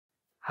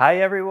Hi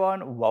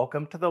everyone,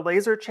 welcome to the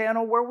Laser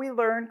channel where we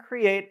learn,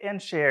 create,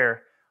 and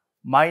share.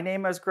 My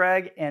name is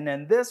Greg, and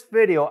in this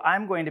video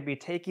I'm going to be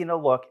taking a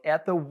look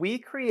at the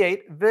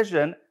WeCreat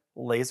Vision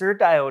laser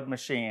diode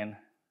machine.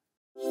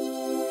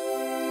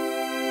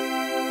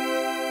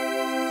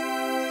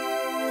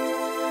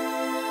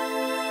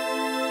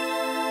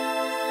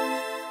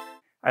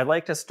 I'd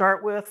like to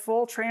start with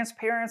full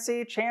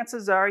transparency.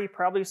 Chances are you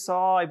probably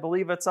saw, I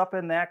believe it's up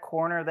in that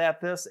corner,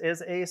 that this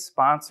is a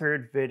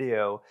sponsored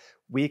video.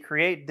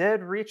 WeCreat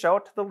did reach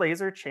out to the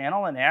Laser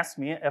channel and asked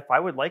me if I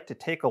would like to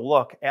take a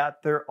look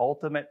at their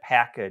ultimate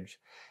package.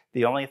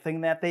 The only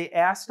thing that they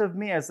asked of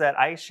me is that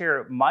I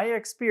share my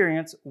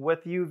experience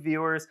with you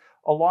viewers,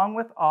 along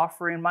with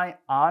offering my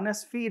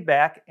honest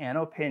feedback and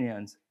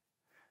opinions.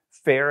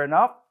 Fair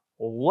enough,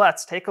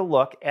 let's take a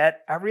look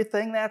at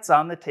everything that's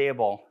on the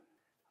table.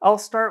 I'll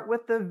start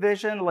with the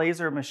Vision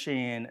laser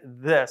machine.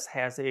 This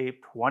has a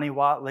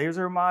 20-watt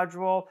laser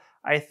module.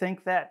 I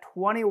think that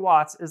 20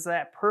 watts is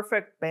that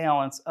perfect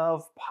balance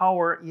of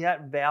power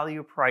yet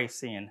value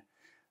pricing.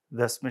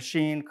 This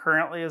machine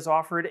currently is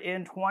offered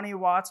in 20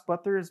 watts,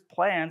 but there's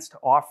plans to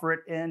offer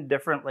it in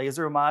different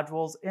laser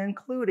modules,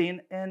 including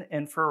an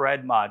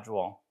infrared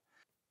module.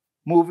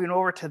 Moving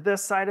over to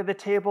this side of the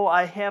table,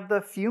 I have the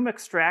fume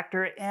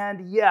extractor,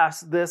 and yes,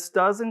 this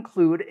does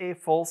include a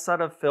full set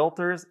of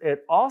filters.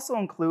 It also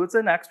includes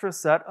an extra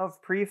set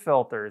of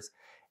pre-filters.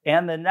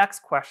 And the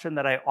next question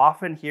that I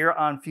often hear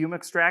on fume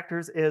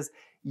extractors is,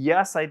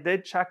 yes, I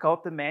did check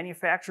out the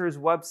manufacturer's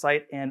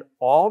website and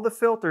all the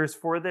filters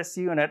for this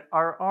unit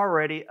are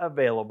already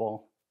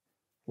available.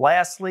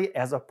 Lastly,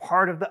 as a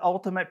part of the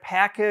ultimate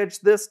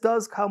package, this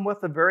does come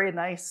with a very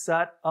nice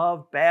set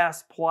of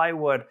bass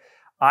plywood.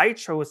 I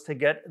chose to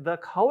get the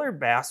color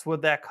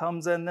basswood that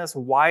comes in this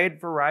wide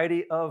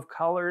variety of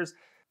colors.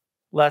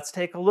 Let's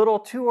take a little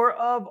tour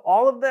of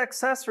all of the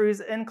accessories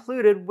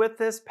included with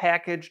this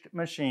packaged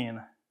machine.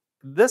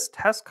 This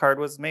test card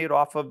was made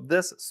off of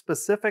this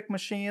specific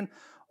machine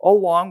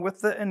along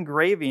with the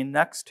engraving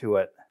next to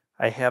it.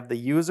 I have the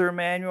user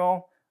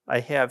manual,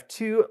 I have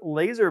 2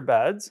 laser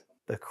beds,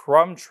 the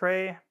crumb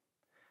tray,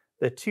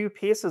 the 2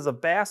 pieces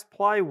of bass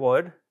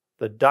plywood,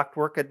 the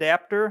ductwork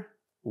adapter,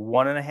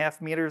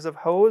 1.5 meters of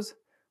hose,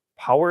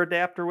 power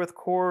adapter with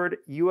cord,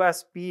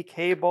 USB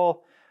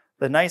cable,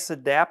 the nice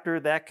adapter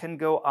that can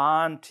go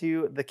on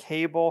to the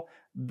cable.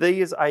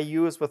 These I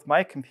use with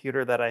my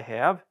computer that I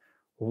have,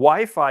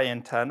 Wi-Fi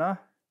antenna,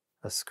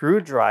 a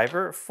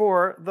screwdriver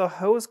for the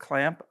hose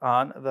clamp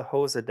on the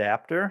hose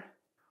adapter,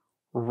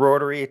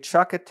 rotary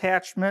chuck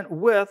attachment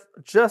with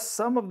just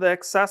some of the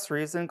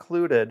accessories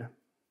included.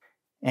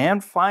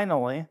 And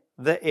finally,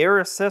 the air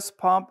assist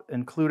pump,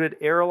 included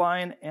air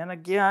line, and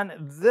again,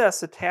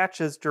 this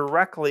attaches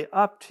directly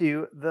up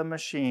to the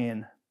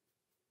machine.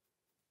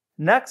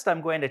 Next,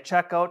 I'm going to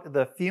check out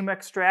the fume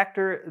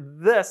extractor.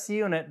 This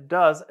unit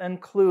does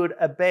include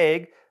a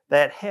bag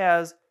that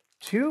has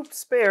 2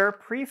 spare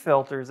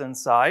pre-filters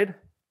inside.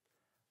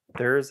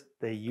 There's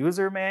the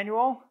user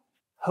manual,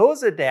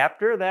 hose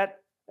adapter that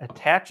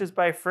attaches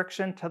by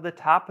friction to the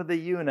top of the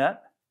unit,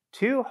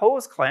 2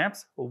 hose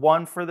clamps,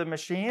 one for the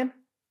machine,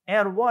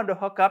 and one to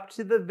hook up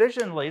to the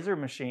Vision laser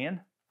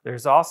machine.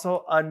 There's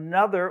also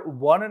another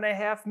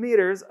 1.5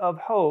 meters of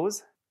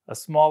hose, a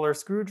smaller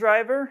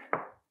screwdriver,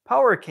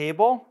 power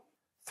cable,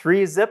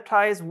 3 zip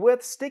ties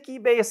with sticky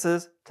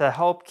bases to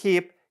help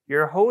keep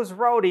your hose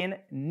routing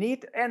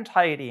neat and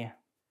tidy.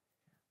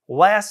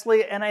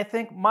 Lastly, and I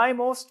think my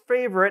most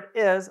favorite,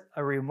 is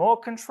a remote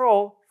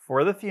control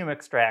for the fume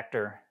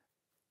extractor.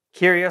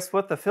 Curious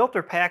what the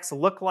filter packs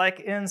look like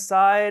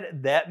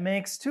inside? That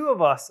makes 2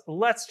 of us.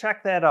 Let's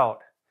check that out.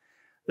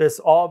 This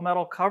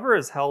all-metal cover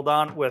is held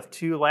on with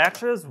 2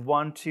 latches,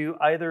 one to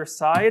either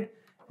side.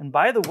 And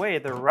by the way,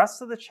 the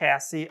rest of the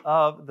chassis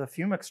of the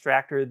fume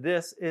extractor,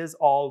 this is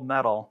all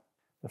metal.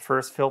 The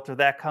first filter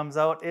that comes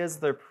out is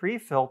the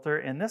pre-filter,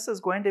 and this is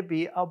going to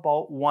be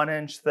about 1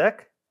 inch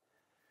thick.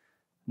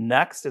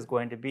 Next is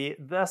going to be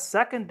the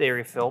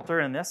secondary filter,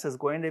 and this is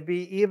going to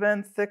be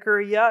even thicker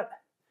yet.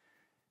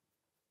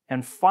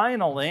 And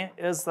finally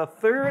is the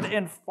third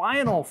and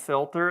final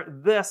filter.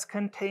 This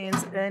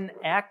contains an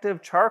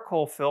active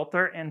charcoal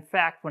filter. In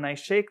fact, when I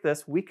shake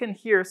this, we can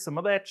hear some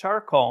of that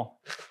charcoal.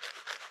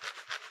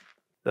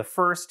 The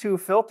first 2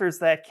 filters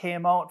that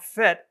came out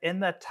fit in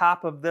the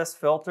top of this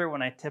filter.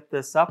 When I tip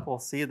this up, we'll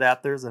see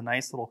that there's a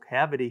nice little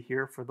cavity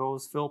here for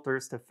those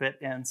filters to fit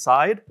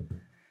inside.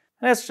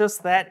 And it's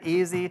just that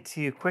easy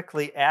to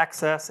quickly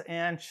access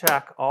and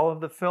check all of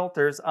the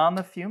filters on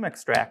the fume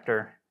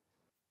extractor.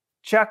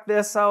 Check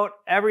this out,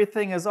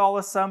 everything is all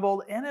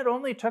assembled, and it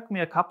only took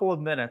me a couple of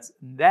minutes.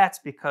 That's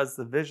because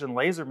the Vision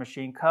laser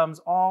machine comes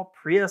all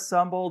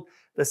pre-assembled.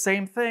 The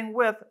same thing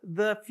with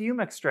the fume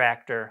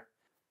extractor.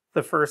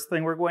 The first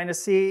thing we're going to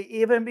see,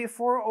 even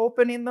before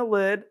opening the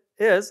lid,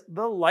 is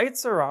the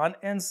lights are on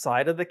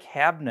inside of the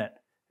cabinet.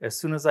 As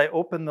soon as I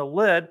open the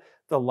lid,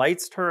 the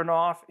lights turn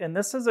off, and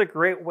this is a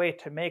great way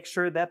to make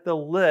sure that the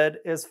lid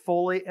is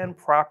fully and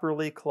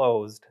properly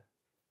closed.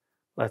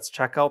 Let's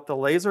check out the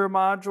laser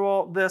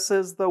module. This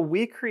is the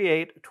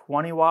WeCreat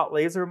 20-watt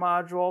laser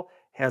module.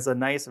 Has a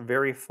nice,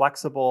 very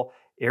flexible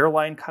air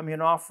line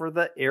coming off for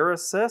the air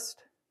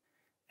assist.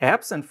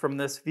 Absent from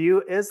this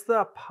view is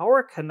the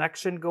power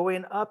connection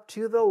going up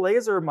to the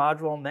laser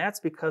module, and that's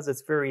because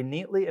it's very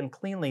neatly and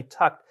cleanly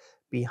tucked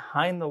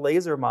behind the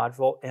laser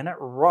module, and it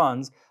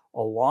runs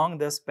along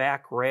this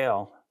back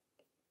rail.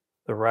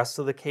 The rest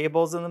of the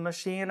cables in the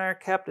machine are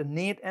kept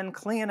neat and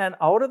clean and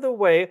out of the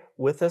way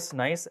with this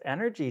nice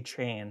energy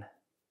chain.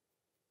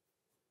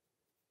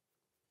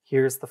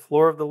 Here's the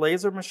floor of the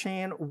laser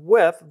machine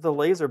with the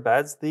laser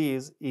beds.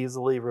 These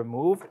easily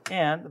removed,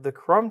 and the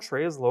crumb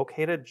tray is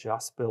located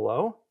just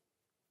below.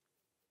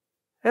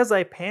 As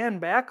I pan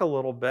back a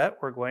little bit,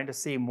 we're going to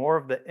see more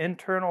of the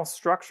internal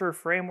structure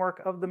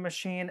framework of the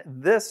machine.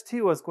 This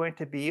too is going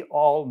to be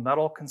all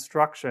metal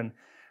construction.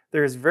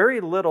 There's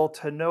very little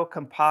to no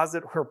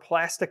composite or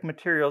plastic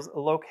materials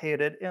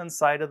located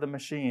inside of the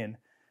machine.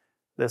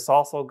 This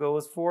also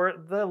goes for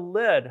the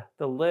lid.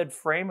 The lid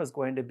frame is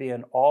going to be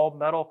an all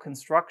metal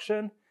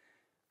construction.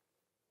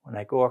 When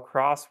I go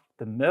across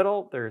the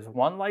middle, there's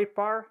one light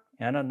bar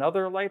and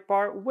another light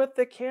bar with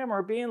the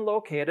camera being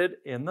located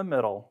in the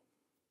middle.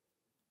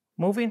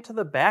 Moving to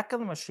the back of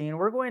the machine,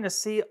 we're going to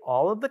see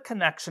all of the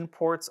connection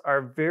ports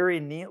are very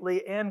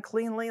neatly and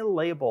cleanly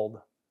labeled.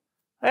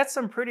 That's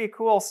some pretty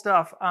cool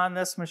stuff on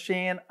this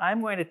machine.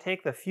 I'm going to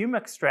take the fume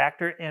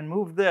extractor and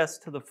move this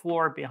to the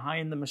floor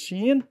behind the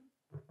machine.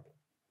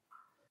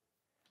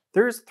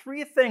 There's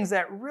three things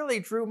that really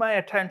drew my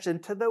attention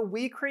to the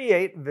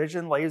WeCreat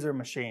Vision laser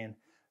machine.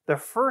 The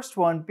first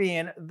one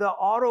being the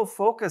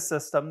autofocus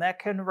system that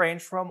can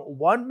range from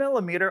 1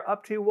 millimeter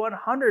up to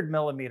 100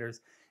 millimeters.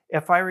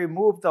 If I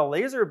remove the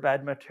laser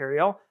bed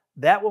material,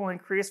 that will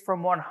increase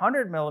from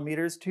 100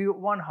 millimeters to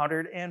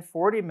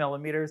 140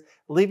 millimeters,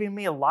 leaving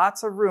me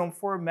lots of room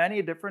for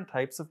many different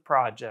types of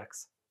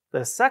projects.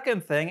 The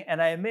second thing,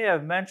 and I may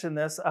have mentioned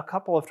this a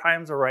couple of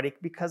times already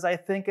because I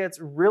think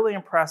it's really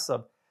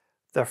impressive,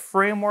 the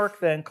framework,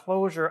 the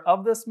enclosure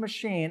of this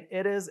machine,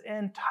 it is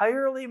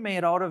entirely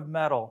made out of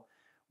metal.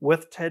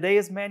 With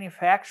today's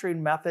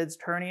manufacturing methods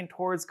turning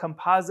towards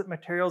composite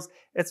materials,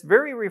 it's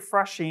very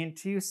refreshing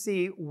to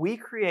see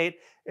WeCreat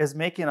is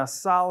making a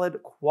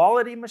solid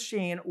quality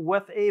machine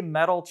with a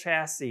metal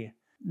chassis.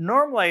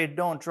 Normally, I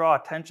don't draw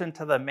attention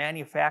to the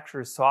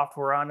manufacturer's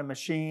software on a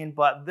machine,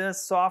 but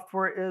this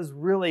software is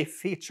really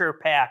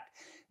feature-packed.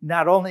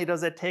 Not only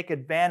does it take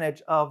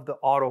advantage of the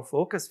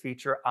autofocus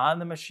feature on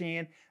the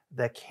machine,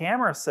 the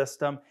camera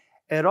system,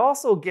 it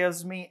also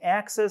gives me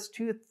access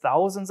to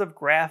thousands of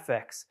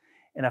graphics.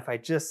 And if I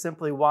just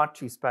simply want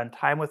to spend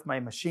time with my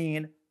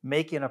machine,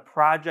 making a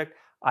project,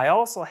 I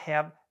also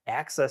have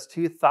access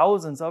to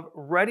thousands of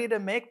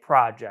ready-to-make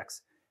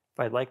projects. If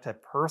I'd like to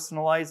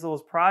personalize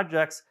those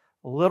projects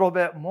a little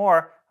bit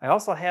more, I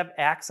also have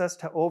access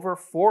to over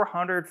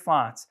 400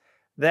 fonts.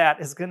 That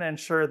is going to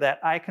ensure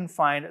that I can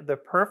find the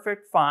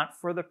perfect font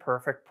for the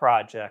perfect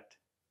project.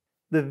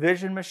 The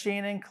Vision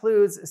machine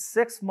includes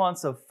 6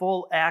 months of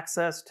full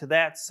access to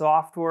that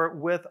software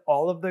with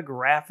all of the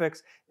graphics.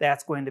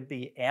 That's going to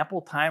be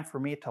ample time for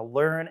me to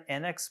learn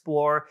and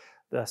explore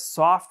the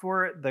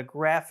software, the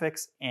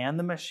graphics, and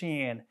the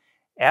machine.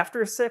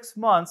 After 6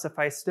 months, if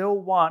I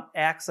still want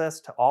access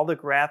to all the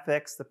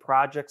graphics, the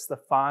projects, the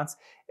fonts,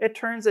 it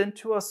turns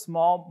into a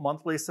small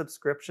monthly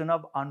subscription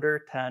of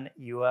under $10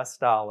 US.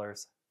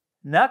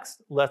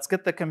 Next, let's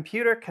get the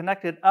computer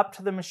connected up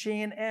to the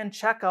machine and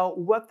check out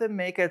what the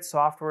MakeIt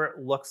software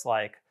looks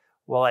like.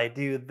 While I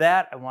do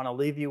that, I want to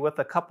leave you with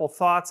a couple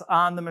thoughts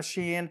on the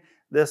machine.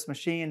 This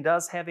machine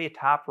does have a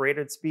top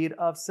rated speed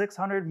of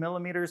 600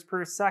 millimeters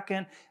per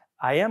second.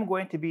 I am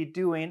going to be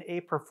doing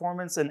a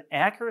performance and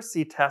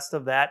accuracy test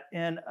of that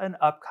in an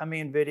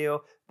upcoming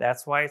video.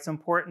 That's why it's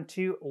important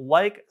to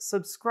like,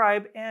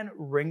 subscribe, and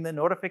ring the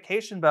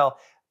notification bell.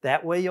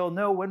 That way you'll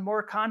know when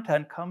more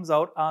content comes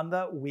out on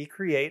the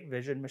WeCreat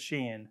Vision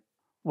machine.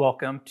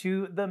 Welcome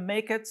to the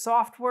MakeIt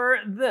software.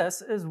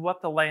 This is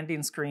what the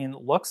landing screen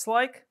looks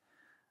like.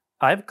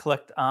 I've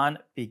clicked on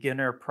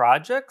Beginner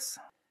Projects.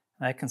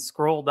 I can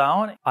scroll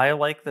down. I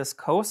like this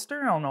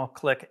coaster. I'll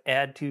click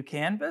Add to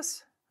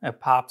Canvas.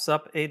 It pops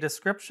up a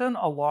description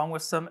along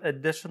with some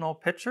additional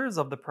pictures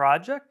of the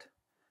project.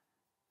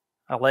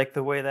 I like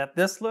the way that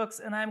this looks,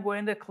 and I'm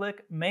going to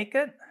click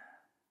MakeIt.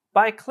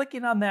 By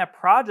clicking on that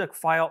project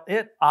file,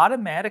 it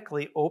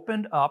automatically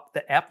opened up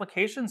the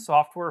application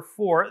software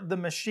for the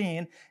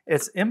machine.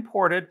 It's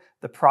imported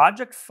the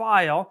project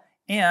file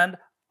and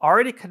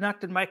already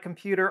connected my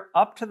computer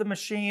up to the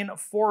machine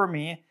for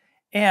me.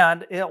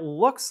 And it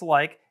looks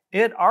like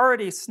it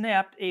already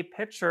snapped a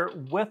picture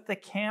with the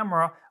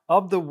camera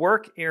of the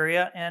work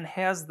area and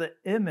has the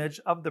image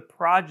of the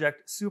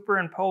project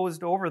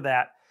superimposed over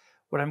that.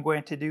 What I'm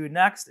going to do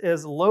next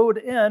is load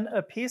in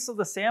a piece of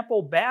the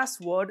sample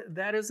basswood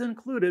that is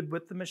included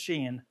with the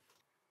machine.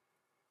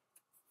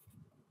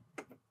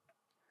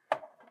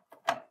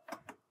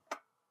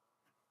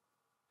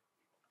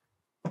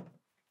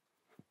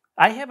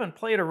 I haven't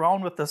played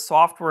around with the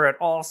software at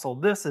all, so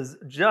this is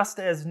just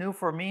as new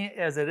for me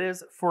as it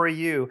is for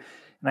you.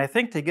 And I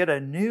think to get a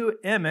new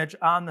image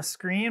on the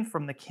screen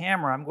from the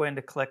camera, I'm going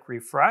to click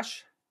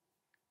refresh.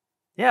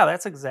 Yeah,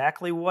 that's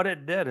exactly what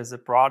it did, is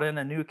it brought in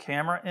a new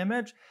camera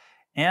image.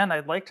 And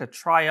I'd like to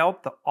try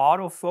out the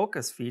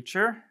autofocus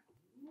feature.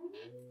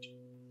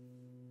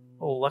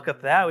 Oh, look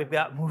at that. We've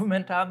got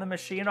movement on the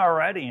machine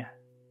already.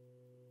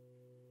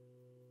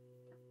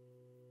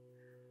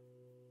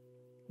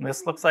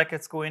 This looks like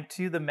it's going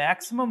to the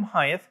maximum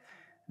height,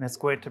 and it's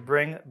going to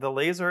bring the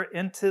laser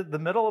into the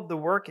middle of the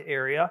work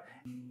area.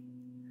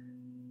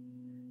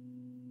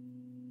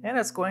 And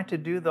it's going to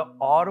do the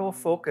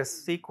autofocus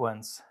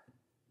sequence.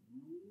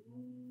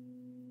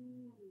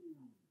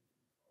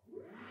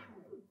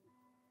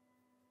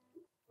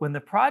 When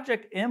the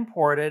project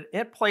imported,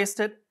 it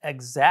placed it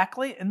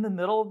exactly in the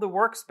middle of the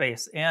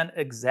workspace, and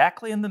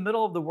exactly in the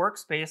middle of the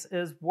workspace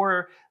is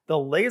where the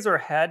laser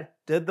head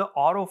did the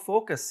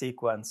autofocus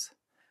sequence.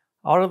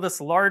 Out of this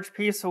large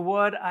piece of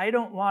wood, I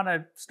don't want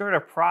to start a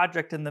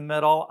project in the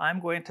middle. I'm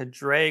going to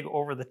drag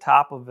over the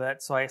top of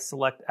it, so I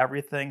select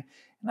everything,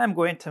 and I'm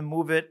going to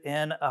move it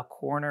in a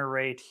corner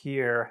right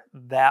here.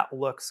 That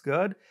looks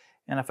good.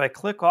 And if I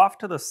click off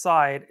to the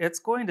side, it's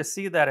going to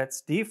see that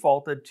it's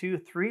defaulted to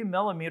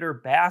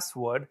 3mm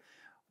basswood.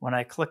 When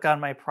I click on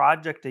my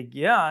project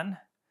again,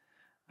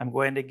 I'm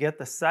going to get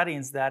the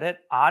settings that it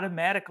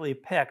automatically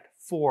picked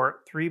for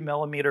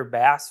 3mm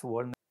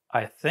basswood.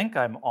 I think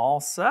I'm all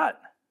set.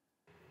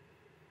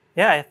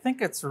 Yeah, I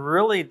think it's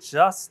really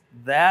just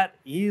that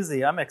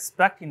easy. I'm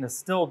expecting to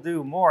still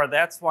do more.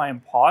 That's why I'm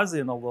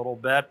pausing a little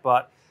bit,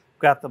 but I've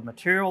got the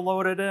material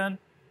loaded in.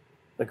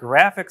 The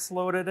graphics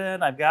loaded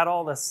in. I've got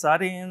all the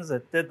settings.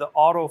 It did the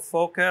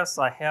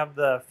autofocus. I have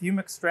the fume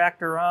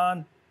extractor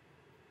on.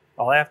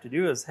 All I have to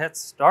do is hit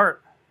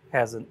start. It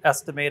has an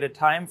estimated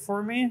time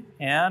for me,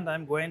 and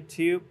I'm going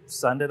to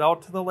send it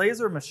out to the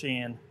laser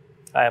machine.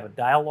 I have a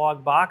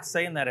dialog box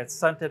saying that it's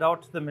sent it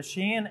out to the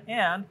machine,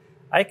 and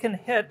I can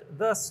hit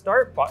the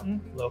start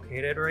button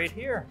located right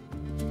here.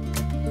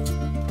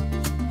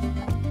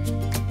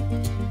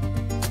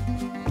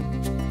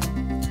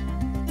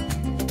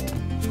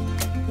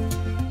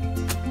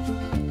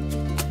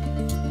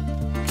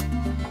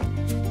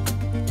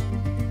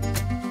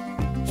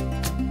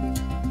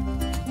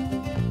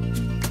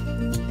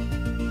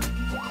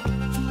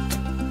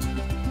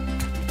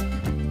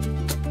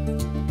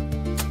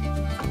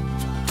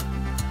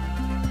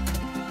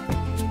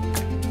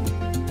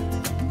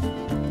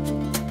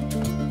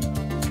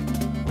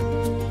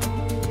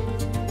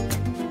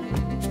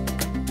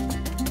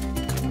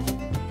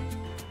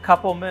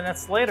 Couple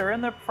minutes later,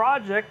 and the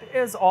project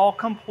is all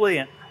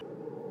complete.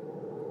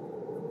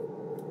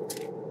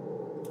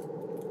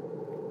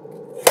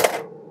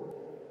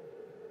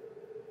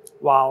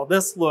 Wow,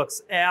 this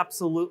looks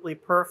absolutely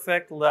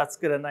perfect. Let's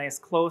get a nice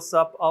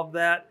close-up of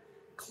that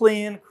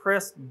clean,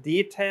 crisp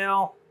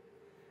detail.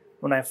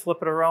 When I flip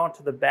it around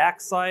to the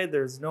back side,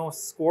 there's no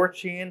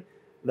scorching.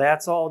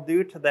 That's all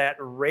due to that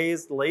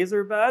raised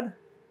laser bed.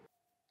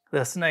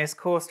 This nice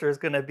coaster is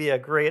going to be a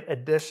great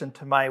addition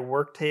to my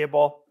work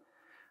table.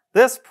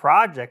 This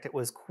project, it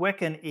was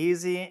quick and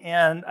easy,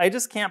 and I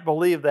just can't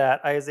believe that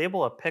I was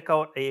able to pick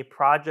out a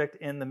project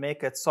in the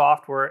MakeIt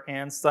software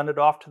and send it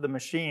off to the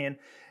machine,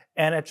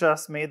 and it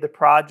just made the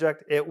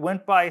project. It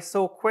went by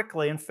so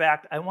quickly. In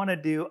fact, I want to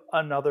do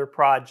another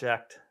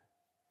project.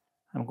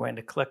 I'm going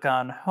to click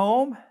on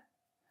Home.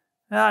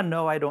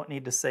 No, I don't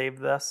need to save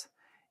this.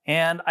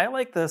 And I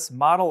like this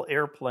model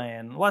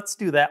airplane. Let's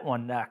do that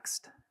one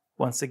next.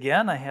 Once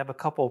again, I have a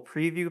couple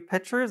preview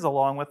pictures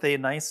along with a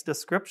nice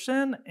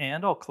description,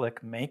 and I'll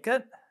click Make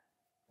It.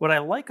 What I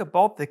like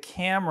about the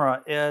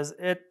camera is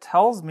it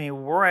tells me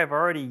where I've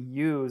already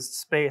used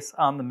space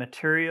on the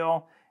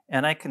material,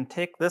 and I can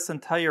take this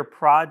entire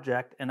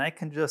project and I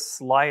can just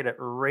slide it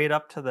right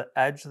up to the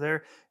edge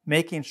there,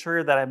 making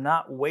sure that I'm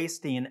not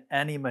wasting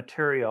any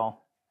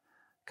material.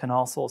 Can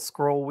also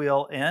scroll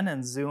wheel in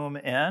and zoom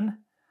in.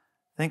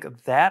 I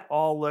think that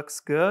all looks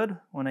good.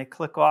 When I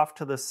click off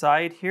to the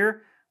side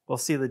here, we'll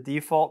see the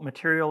default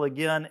material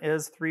again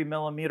is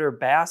 3mm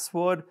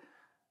basswood.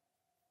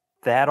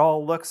 That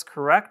all looks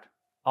correct.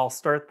 I'll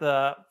start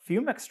the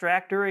fume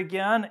extractor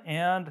again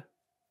and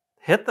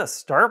hit the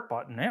start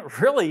button. It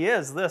really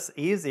is this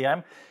easy.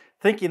 I'm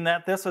thinking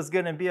that this was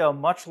going to be a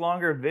much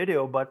longer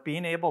video, but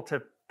being able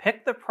to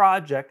pick the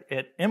project,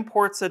 it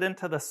imports it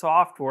into the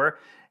software,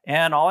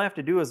 and all I have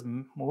to do is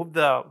move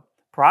the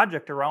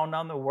project around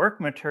on the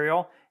work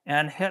material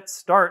and hit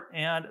start,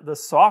 and the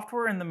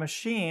software in the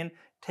machine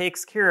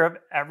takes care of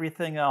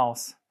everything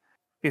else.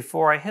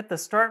 Before I hit the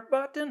start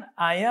button,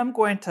 I am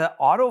going to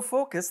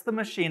autofocus the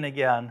machine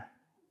again.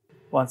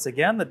 Once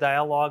again, the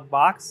dialog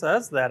box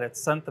says that it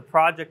sent the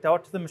project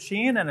out to the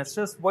machine, and it's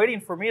just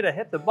waiting for me to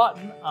hit the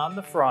button on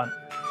the front.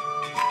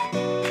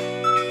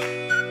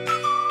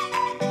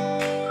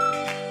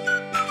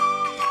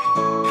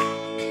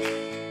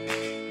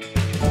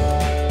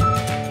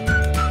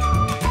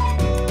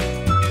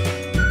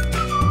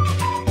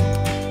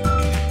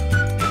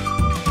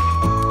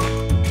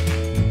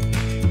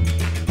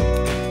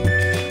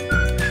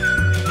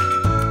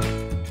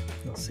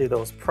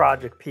 those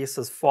project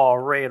pieces fall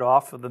right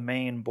off of the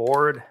main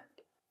board.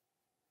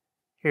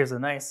 Here's a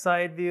nice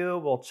side view.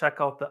 We'll check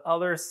out the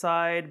other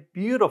side.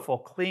 Beautiful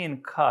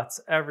clean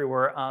cuts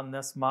everywhere on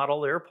this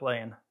model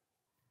airplane.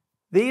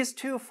 These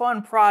two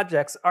fun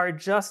projects are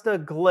just a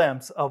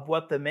glimpse of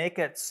what the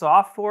MakeIt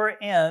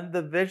software and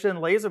the Vision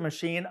laser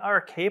machine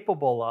are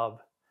capable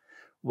of.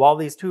 While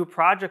these two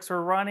projects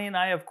were running,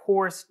 I of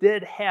course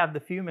did have the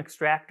fume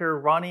extractor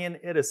running.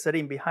 It is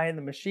sitting behind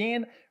the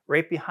machine,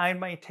 right behind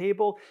my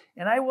table,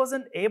 and I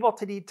wasn't able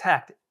to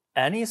detect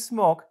any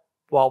smoke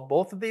while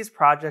both of these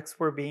projects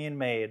were being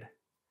made.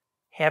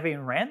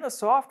 Having ran the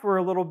software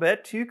a little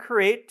bit to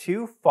create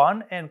two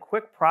fun and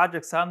quick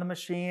projects on the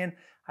machine,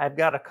 I've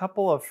got a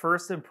couple of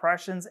first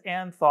impressions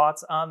and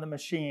thoughts on the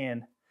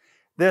machine.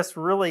 This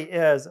really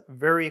is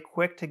very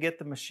quick to get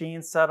the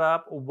machine set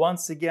up.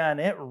 Once again,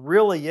 it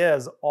really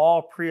is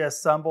all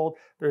pre-assembled.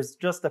 There's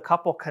just a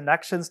couple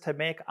connections to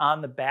make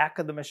on the back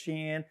of the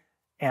machine,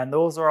 and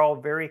those are all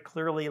very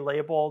clearly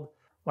labeled.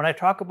 When I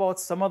talk about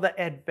some of the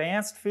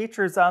advanced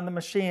features on the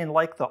machine,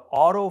 like the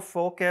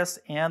autofocus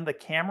and the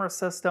camera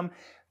system,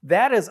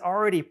 that is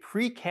already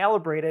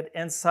pre-calibrated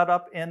and set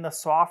up in the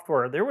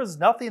software. There was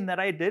nothing that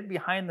I did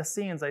behind the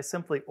scenes. I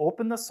simply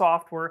opened the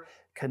software,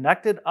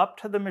 connected up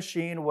to the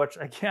machine, which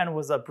again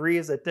was a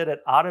breeze. It did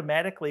it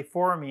automatically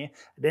for me.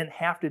 I didn't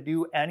have to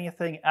do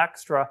anything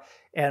extra.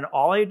 And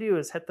all I do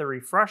is hit the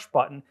refresh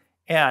button,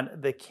 and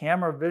the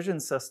camera vision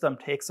system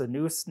takes a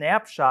new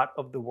snapshot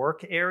of the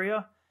work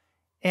area.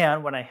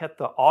 And when I hit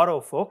the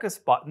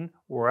autofocus button,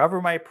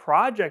 wherever my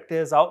project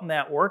is out in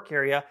that work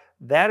area,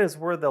 that is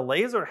where the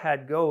laser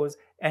head goes,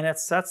 and it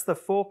sets the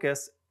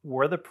focus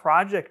where the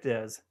project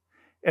is.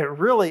 It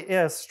really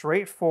is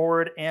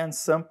straightforward and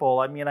simple.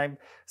 I mean, I'm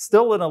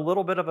still in a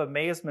little bit of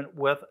amazement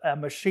with a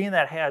machine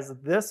that has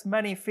this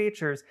many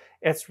features.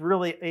 It's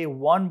really a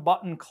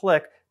one-button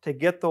click to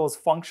get those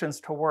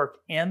functions to work,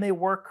 and they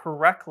work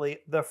correctly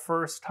the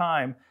first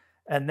time.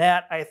 And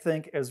that, I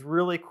think, is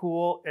really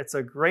cool. It's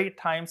a great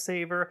time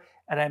saver,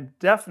 and I'm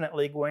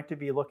definitely going to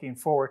be looking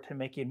forward to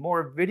making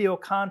more video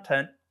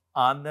content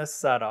on this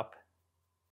setup.